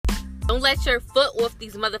Don't let your foot off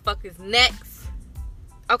these motherfuckers' necks.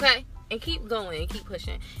 Okay? And keep going and keep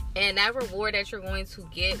pushing. And that reward that you're going to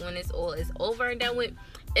get when it's all is over and done with,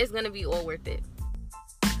 it's going to be all worth it.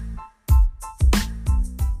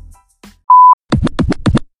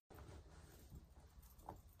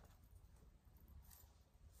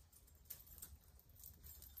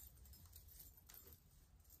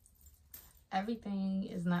 Everything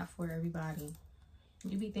is not for everybody.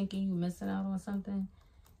 You be thinking you missing out on something,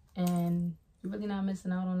 and you're really not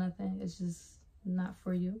missing out on nothing. It's just not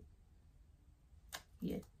for you.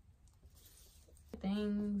 Yeah.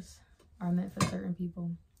 Things are meant for certain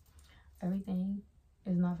people. Everything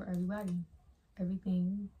is not for everybody.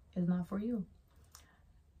 Everything is not for you.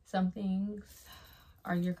 Some things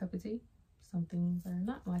are your cup of tea. Some things are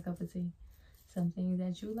not my cup of tea. Some things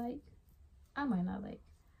that you like, I might not like.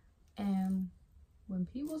 And when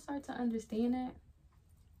people start to understand that,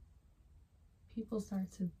 people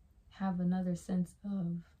start to have another sense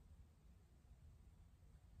of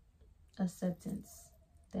acceptance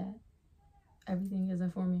that everything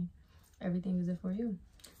isn't for me. Everything isn't for you.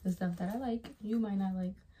 The stuff that I like, you might not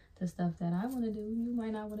like. The stuff that I want to do, you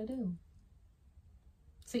might not want to do.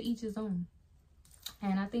 To each his own.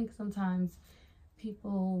 And I think sometimes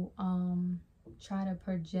people try to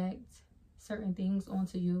project certain things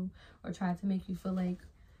onto you, or try to make you feel like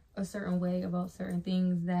a certain way about certain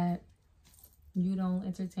things that you don't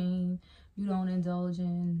entertain, you don't indulge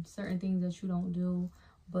in, certain things that you don't do.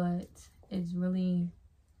 But it's really,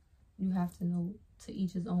 you have to know, to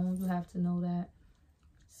each his own. You have to know that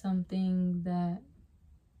something that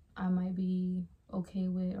I might be okay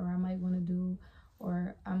with, or I might want to do,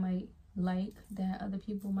 or I might like, that other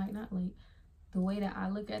people might not like. The way that I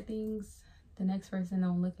look at things, the next person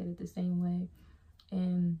don't look at it the same way.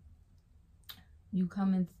 And you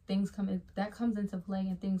come in, things come in, that comes into play,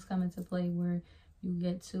 and things come into play where you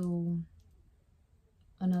get to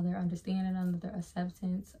another understanding, another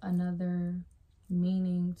acceptance, another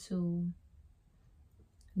meaning to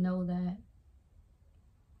know that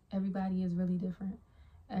everybody is really different.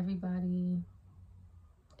 Everybody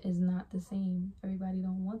is not the same. Everybody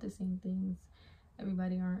don't want the same things.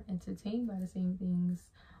 Everybody aren't entertained by the same things.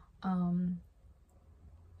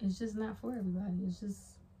 It's just not for everybody. It's just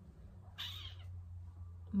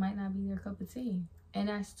might not be their cup of tea. And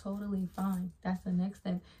that's totally fine. That's the next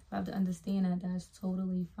step. You have to understand that that's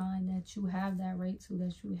totally fine, that you have that right to,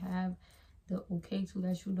 that you have the okay to,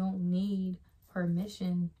 that you don't need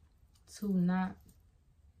permission to not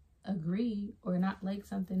agree or not like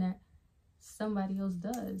something that somebody else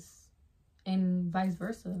does. And vice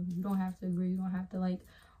versa. You don't have to agree. You don't have to like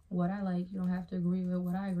what I like. You don't have to agree with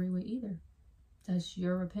what I agree with either. That's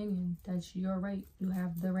your opinion. That's your right. You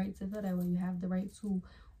have the right to feel that way. You have the right to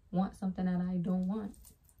want something that I don't want.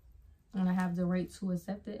 And I have the right to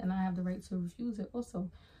accept it. And I have the right to refuse it also.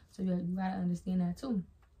 So you got to understand that too.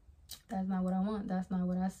 That's not what I want. That's not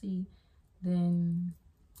what I see. Then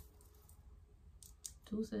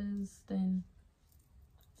deuces. Then,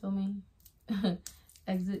 feel me?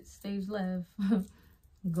 Exit stage left.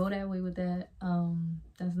 Go that way with that.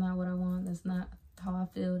 That's not what I want. That's not how I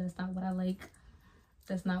feel. That's not what I like.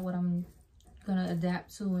 That's not what I'm gonna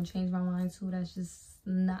adapt to and change my mind to. That's just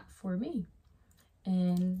not for me.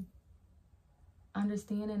 And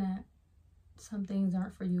understanding that some things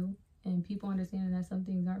aren't for you, and people understanding that some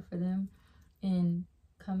things aren't for them, and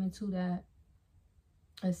coming to that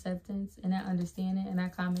acceptance and that understanding and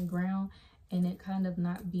that common ground, and it kind of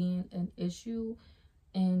not being an issue,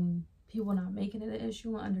 and people not making it an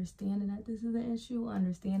issue, understanding that this is an issue,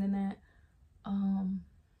 understanding that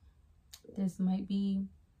this might be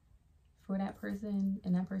for that person,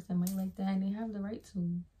 and that person might like that, and they have the right to.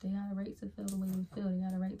 They got a right to feel the way they feel. They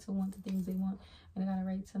got a right to want the things they want, and they got a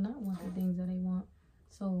right to not want the things that they want.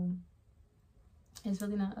 So it's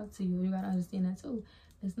really not up to you. You got to understand that too.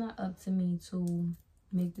 It's not up to me to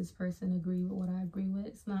make this person agree with what I agree with.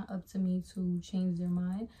 It's not up to me to change their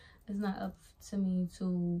mind. It's not up to me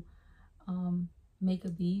to make a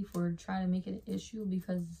beef or try to make it an issue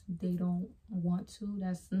because they don't want to.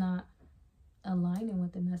 That's not aligning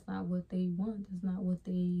with them. That's not what they want. That's not what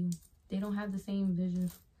they don't have the same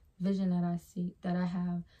vision that I see, that I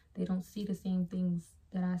have. They don't see the same things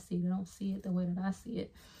that I see. They don't see it the way that I see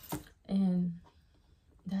it. And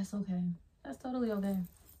that's okay. That's totally okay.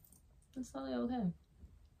 It's totally okay.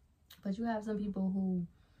 But you have some people who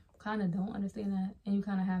kind of don't understand that, and you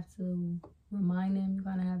kind of have to remind them. You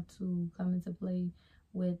kind of have to come into play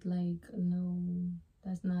with like, no,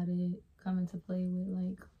 that's not it. Come into play with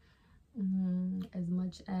like, as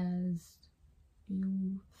much as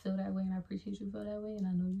you feel that way, and I appreciate you feel that way, and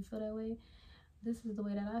I know you feel that way, this is the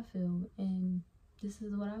way that I feel. And this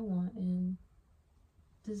is what I want, and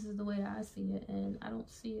this is the way that I see it, and I don't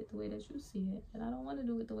see it the way that you see it, and I don't want to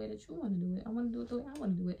do it the way that you want to do it. I want to do it the way I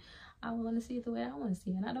want to do it. I want to see it the way I want to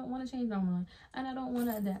see it, and I don't want to change my mind, and I don't want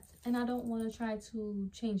to adapt, and I don't want to try to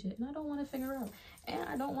change it, and I don't want to figure out, and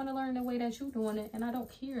I don't want to learn the way that you're doing it, and I don't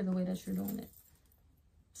care the way that you're doing it.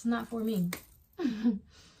 It's not for me.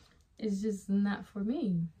 It's just not for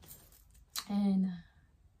me. And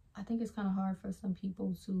I think it's kind of hard for some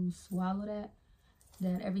people to swallow that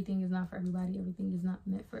everything is not for everybody, everything is not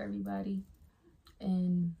meant for everybody,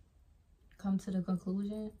 and come to the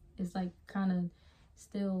conclusion. It's like kind of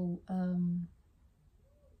still and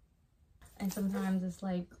sometimes it's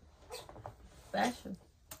like let's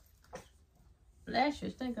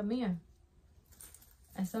just think of me.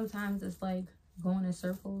 And sometimes it's like going in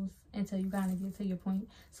circles until you kind of get to your point.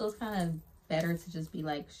 So it's kind of better to just be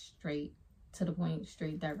like straight to the point,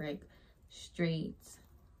 straight, direct, straight.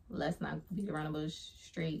 Let's not beat around the bush,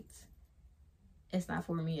 straight. It's not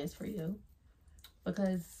for me, it's for you.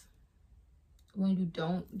 Because when you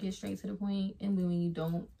don't get straight to the point, and when you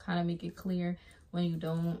don't kind of make it clear, when you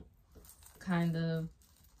don't kind of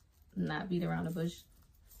not beat around the bush,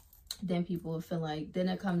 then people will feel like, then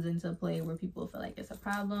it comes into play where people feel like it's a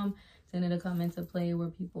problem. Then it'll come into play where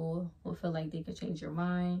people will feel like they could change your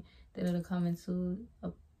mind. Then it'll come into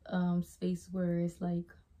a space where it's like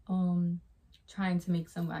trying to make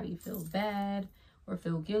somebody feel bad or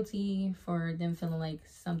feel guilty for them feeling like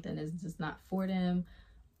something is just not for them,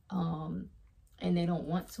 and they don't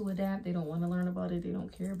want to adapt, they don't want to learn about it, they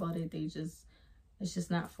don't care about it, it's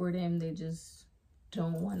just not for them, they just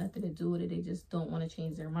don't want nothing to do with it, they just don't want to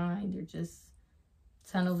change their mind, they're just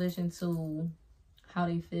tunnel vision to how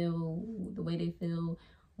they feel, the way they feel,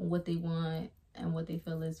 what they want, and what they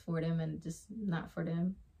feel is for them and just not for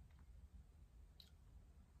them.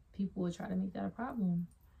 People will try to make that a problem.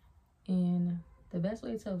 And the best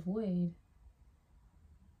way to avoid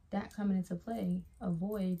that coming into play,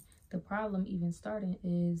 avoid the problem even starting,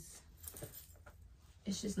 is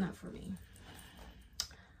it's just not for me.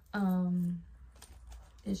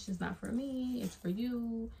 It's just not for me. It's for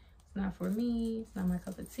you. It's not for me. It's not my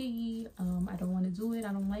cup of tea. I don't want to do it.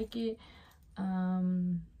 I don't like it.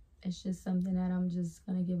 It's just something that I'm just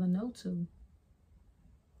going to give a no to.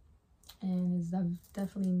 And there's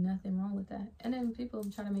definitely nothing wrong with that. And then people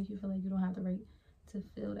try to make you feel like you don't have the right to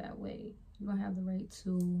feel that way. You don't have the right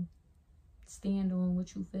to stand on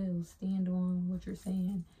what you feel, stand on what you're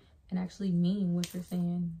saying, and actually mean what you're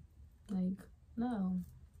saying. Like, no.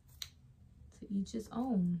 To each his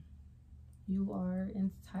own. You are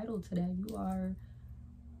entitled to that. You are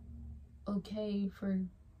okay for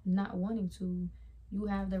not wanting to. You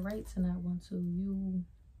have the right to not want to. You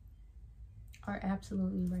are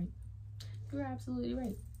absolutely right. You're absolutely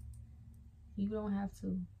right. You don't have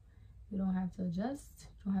to. You don't have to adjust.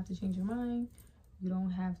 You don't have to change your mind. You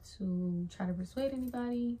don't have to try to persuade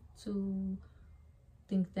anybody to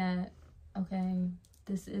think that, okay,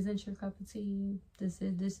 this isn't your cup of tea. This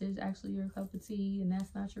is actually your cup of tea, and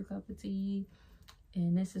that's not your cup of tea.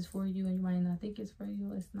 And this is for you, and you might not think it's for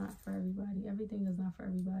you. It's not for everybody. Everything is not for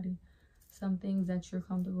everybody. Some things that you're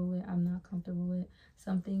comfortable with, I'm not comfortable with.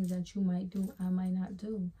 Some things that you might do, I might not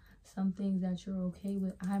do. Some things that you're okay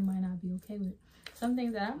with, I might not be okay with. Some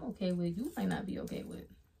things that I'm okay with, you might not be okay with.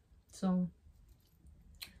 So,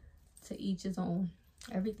 to each his own.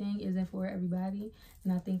 Everything isn't for everybody.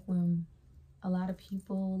 And I think when a lot of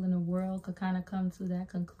people in the world could kind of come to that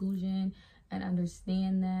conclusion and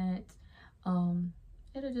understand that,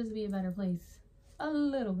 it'll just be a better place. A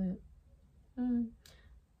little bit.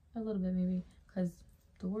 A little bit, maybe. Because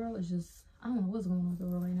the world is just, I don't know what's going on with the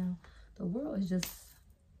world right now. The world is just,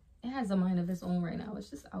 it has a mind of its own right now. It's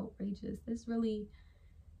just outrageous. It's really,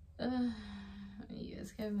 yeah,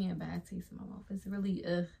 it's giving me a bad taste in my mouth. It's really,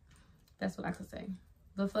 that's what I could say.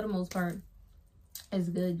 But for the most part, it's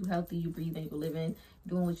good. You're healthy, you breathing, you're living,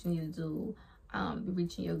 you're doing what you need to do, you're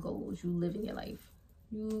reaching your goals, you living your life.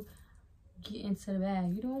 You get into the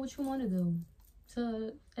bag. You're doing what you want to do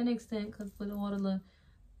to an extent, because with all of the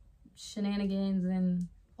shenanigans and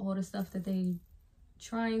all the stuff that they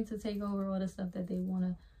trying to take over, all the stuff that they want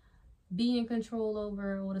to be in control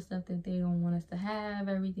over, all the stuff that they don't want us to have,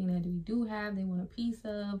 everything that we do have they want a piece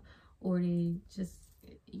of, or they just,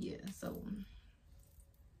 yeah, so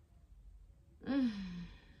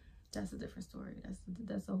that's a different story.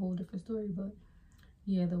 That's a whole different story. But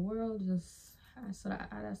yeah, the world just, that's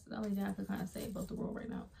the only thing I could kind of say about the world right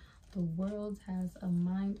now. The world has a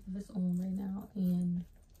mind of its own right now, and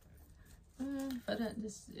for that,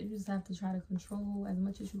 you just have to try to control as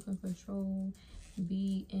much as you can control.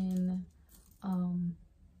 Be in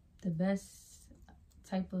the best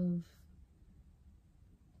type of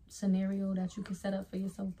scenario that you can set up for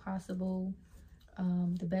yourself possible,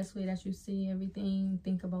 the best way that you see everything.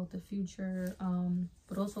 Think about the future,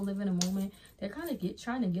 but also live in a moment. They're kind of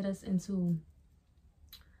trying to get us into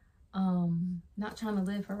not trying to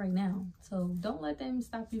live for right now. So don't let them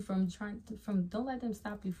stop you from don't let them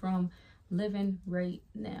stop you from living right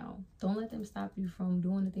now. Don't let them stop you from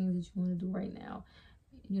doing the things that you want to do right now.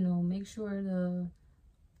 You know, make sure the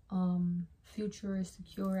future is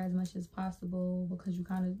secure as much as possible, because you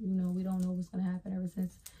kind of, you know, we don't know what's going to happen. Ever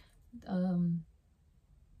since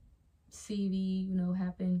CV, you know,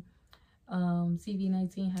 happened,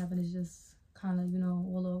 CV-19 happened, is just kind of, you know,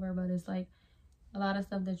 all over. But it's like a lot of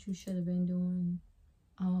stuff that you should have been doing,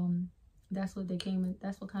 that's what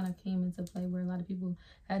kind of came into play, where a lot of people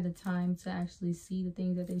had the time to actually see the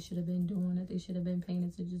things that they should have been doing, that they should have been paying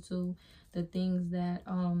attention to, the things that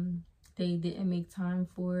they didn't make time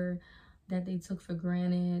for, that they took for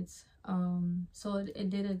granted. So it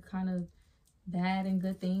did a kind of bad and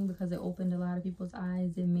good thing, because it opened a lot of people's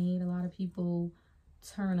eyes. It made a lot of people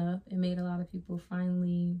turn up. It made a lot of people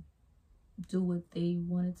finally do what they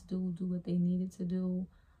wanted to do what they needed to do.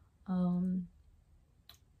 One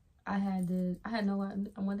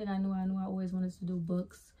thing I knew I always wanted to do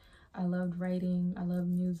books. I loved writing. I loved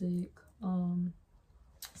music.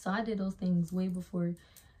 So I did those things way before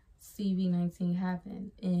CV-19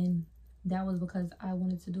 happened, and that was because I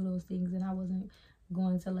wanted to do those things, and I wasn't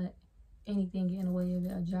going to let anything get in the way of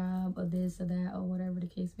it, a job or this or that or whatever the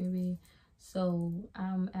case may be. So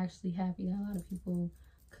I'm actually happy that a lot of people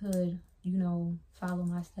could, you know, follow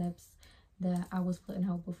my steps that I was putting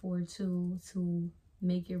out before to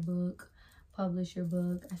make your book, publish your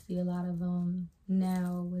book. I see a lot of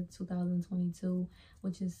now with 2022,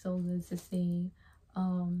 which is so good to see,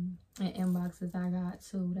 and inboxes I got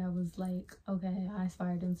too, that was like, okay, I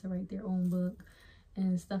inspired them to write their own book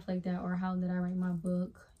and stuff like that, or how did I write my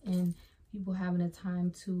book, and people having the time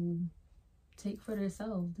to take for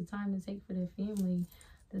themselves, the time to take for their family,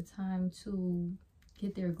 the time to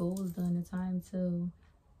get their goals done, the time to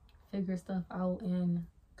figure stuff out and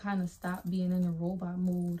kind of stop being in a robot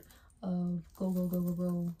mode of go,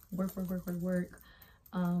 work.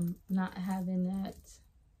 Not having that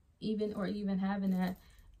even having that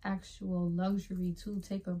actual luxury to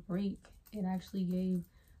take a break. It actually gave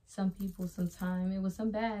some people some time. It was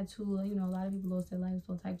some bad too, you know, a lot of people lost their lives,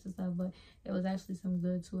 all types of stuff, but it was actually some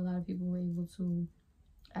good too. A lot of people were able to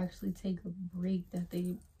actually take a break that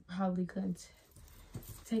they probably couldn't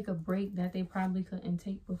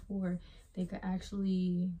take before. They could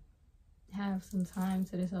actually have some time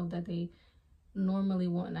to themselves that they normally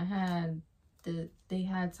wouldn't have had. That they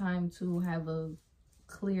had time to have a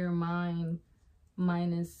clear mind,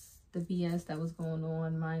 minus the BS that was going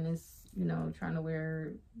on, minus, you know, trying to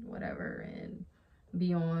wear whatever and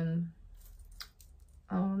be on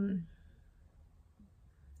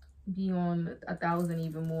 1,000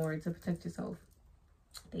 even more to protect yourself.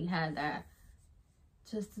 They had that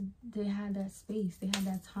space, they had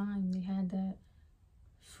that time, they had that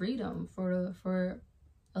freedom for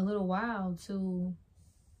a little while to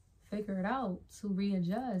figure it out, to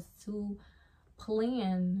readjust, to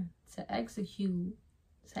plan, to execute,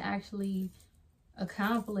 to actually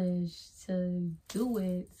accomplish, to do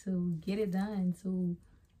it, to get it done, to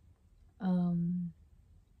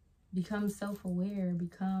become self-aware,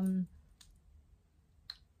 become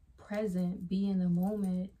present, be in the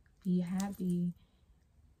moment, be happy,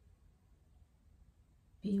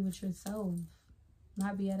 be with yourself,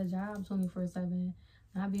 not be at a job 24/7,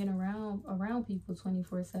 not being around people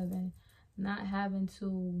 24/7, not having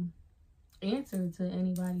to answer to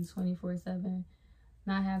anybody 24/7,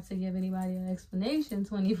 not have to give anybody an explanation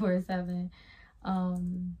 24/7.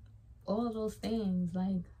 All of those things,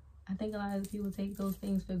 like, I think a lot of people take those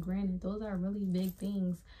things for granted. Those are really big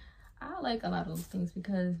things. I like a lot of those things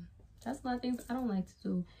because that's a lot of things I don't like to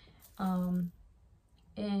do.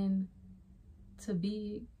 And to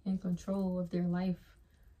be in control of their life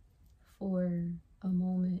for a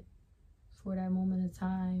moment, for that moment of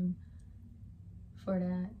time, for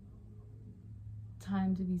that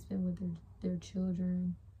time to be spent with their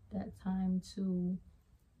children, that time to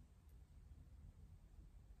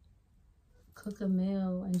cook a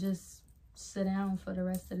meal and just sit down for the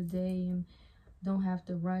rest of the day and don't have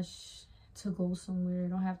to rush to go somewhere,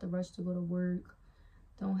 don't have to rush to go to work,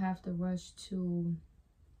 don't have to rush to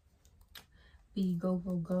be go,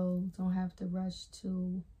 don't have to rush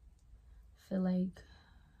to feel like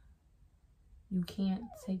you can't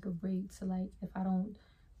take a break, to like, if I don't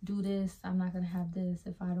do this, I'm not gonna have this.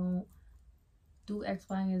 If I don't do X,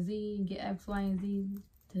 Y, and Z and get X, Y, and Z,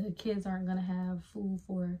 the kids aren't gonna have food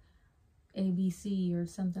for ABC or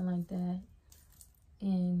something like that.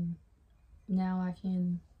 And I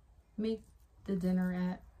can make the dinner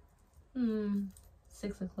at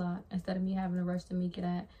 6 o'clock instead of me having to rush to make it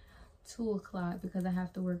at 2 o'clock because I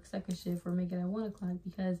have to work second shift, or make it at 1 o'clock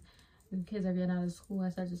because the kids are getting out of school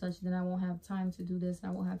at such and such. Then I won't have time to do this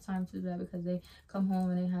and I won't have time to do that because they come home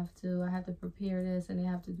and I have to prepare this and they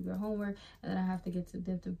have to do their homework, and then I have to get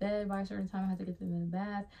them to bed by a certain time. I have to get them in the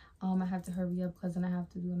bath. I have to hurry up because then I have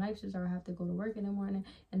to do a night shift, or I have to go to work in the morning,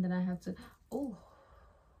 and then I have to, oh,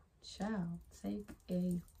 child, take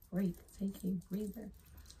a break, take a breather.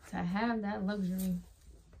 To have that luxury,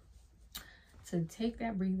 to take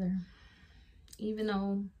that breather, even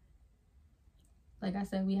though, like I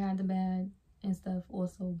said, we had the bad and stuff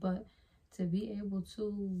also, but to be able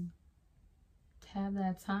to have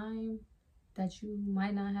that time that you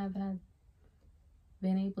might not have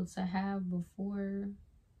been able to have before,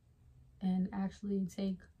 and actually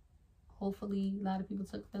take, hopefully a lot of people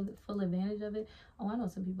took full advantage of it. Oh, I know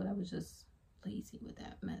some people that was just lazy with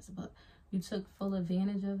that mess, but you took full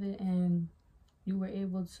advantage of it, and you were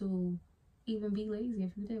able to even be lazy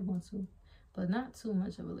if you did want to, but not too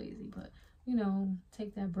much of a lazy, but you know,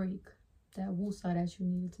 take that break, that woosah that you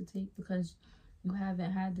needed to take, because you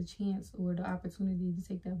haven't had the chance or the opportunity to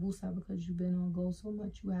take that woosah because you've been on go so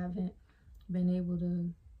much. You haven't been able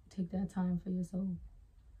to take that time for yourself.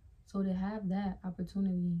 So to have that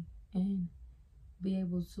opportunity and be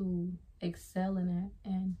able to excel in that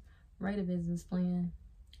and write a business plan,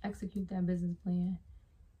 execute that business plan,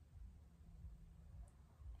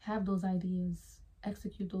 have those ideas,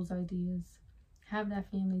 execute those ideas, have that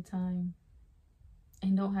family time,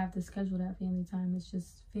 and don't have to schedule that family time. It's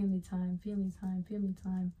just family time, family time, family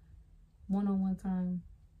time, one-on-one time.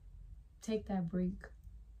 Take that break,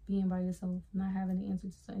 being by yourself, not having to answer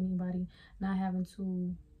to anybody, not having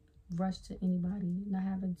to rush to anybody, not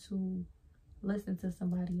having to listen to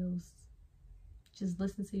somebody else. Just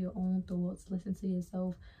listen to your own thoughts, listen to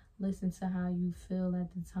yourself, listen to how you feel at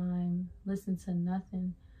the time, listen to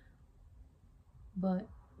nothing but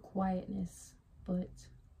quietness, but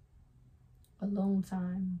alone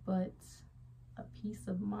time, but a peace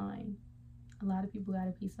of mind. A lot of people got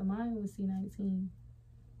a peace of mind with C19.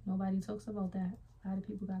 Nobody talks about that. A lot of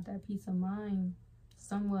people got that peace of mind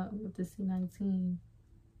somewhat with the C19.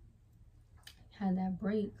 Had that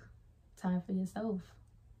break, time for yourself.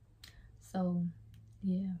 So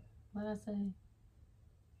yeah, what I say,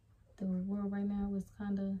 the world right now is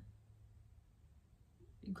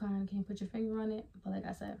you kind of can't put your finger on it, but like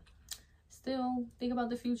I said, still think about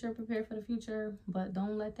the future, prepare for the future, but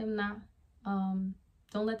don't let them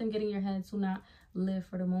get in your head to not live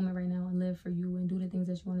for the moment right now and live for you and do the things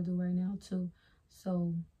that you want to do right now too.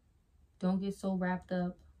 So don't get so wrapped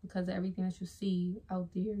up because of everything that you see out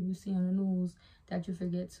there, you see on the news, that you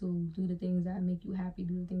forget to do the things that make you happy,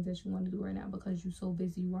 do the things that you want to do right now because you're so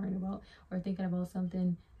busy worrying about or thinking about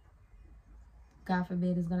something, God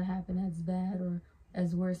forbid, is going to happen that's bad or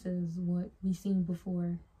as worse as what we've seen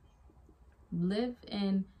before. Live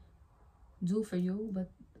and do for you, but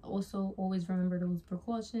also always remember those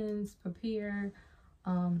precautions, prepare,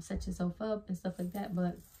 set yourself up and stuff like that,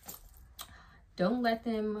 but don't let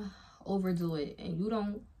them overdo it, and you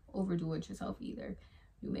don't overdo it yourself either.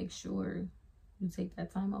 You make sure you take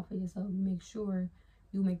that time off for yourself. You make sure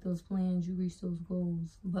you make those plans, you reach those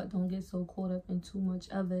goals, but don't get so caught up in too much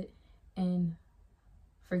of it and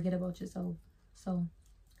forget about yourself. So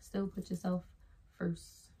still put yourself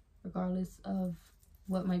first, regardless of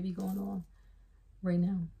what might be going on right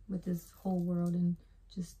now with this whole world and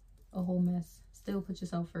just a whole mess. Still put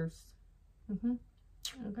yourself first.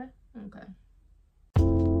 Okay.